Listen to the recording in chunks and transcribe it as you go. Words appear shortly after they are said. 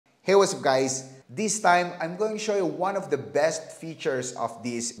Hey, what's up guys? This time, I'm going to show you one of the best features of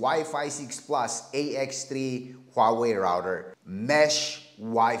this Wi-Fi 6 Plus AX3 Huawei router. Mesh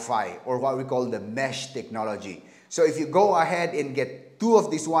Wi-Fi, or what we call the mesh technology. So if you go ahead and get two of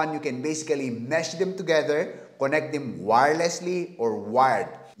this one, you can basically mesh them together, connect them wirelessly or wired.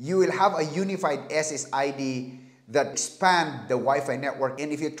 You will have a unified SSID that expand the Wi-Fi network,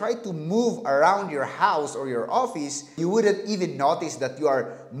 and if you try to move around your house or your office, you wouldn't even notice that you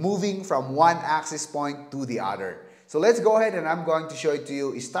are moving from one access point to the other. So let's go ahead and I'm going to show it to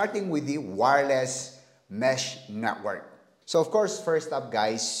you, starting with the wireless mesh network. So of course, first up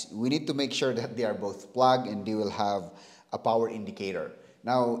guys, we need to make sure that they are both plugged and they will have a power indicator.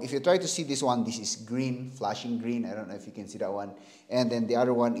 Now, if you try to see this one, this is green, flashing green. I don't know if you can see that one. And then the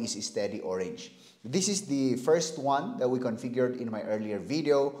other one is steady orange. This is the first one that we configured in my earlier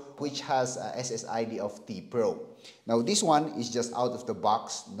video, which has a SSID of T Pro. Now, this one is just out of the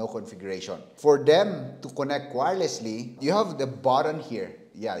box, no configuration. For them to connect wirelessly, you have the button here.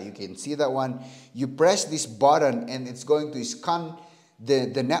 Yeah, you can see that one. You press this button and it's going to scan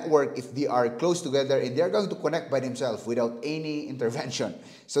the network if they are close together, and they're going to connect by themselves without any intervention.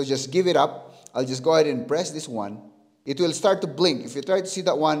 So just give it up. I'll just go ahead and press this one. It will start to blink. If you try to see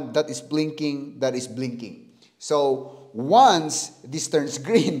that one, that is blinking, that is blinking. So once this turns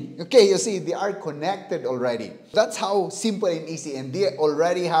green, okay, you see they are connected already. That's how simple and easy, and they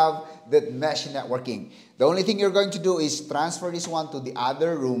already have that mesh networking. The only thing you're going to do is transfer this one to the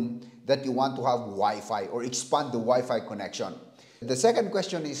other room that you want to have Wi-Fi, or expand the Wi-Fi connection. The second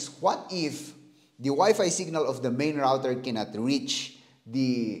question is, what if the Wi-Fi signal of the main router cannot reach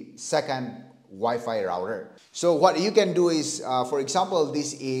the second Wi-Fi router? So what you can do is, for example,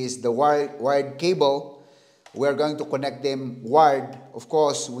 this is the wired cable. We're going to connect them wired. Of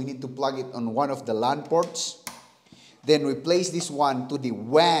course, we need to plug it on one of the LAN ports. Then we place this one to the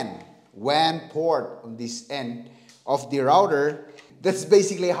WAN port on this end of the router. That's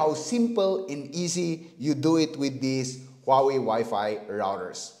basically how simple and easy you do it with these Huawei Wi-Fi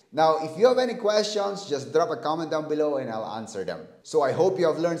routers. Now, if you have any questions, just drop a comment down below and I'll answer them. So I hope you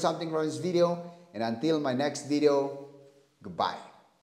have learned something from this video, and until my next video, goodbye.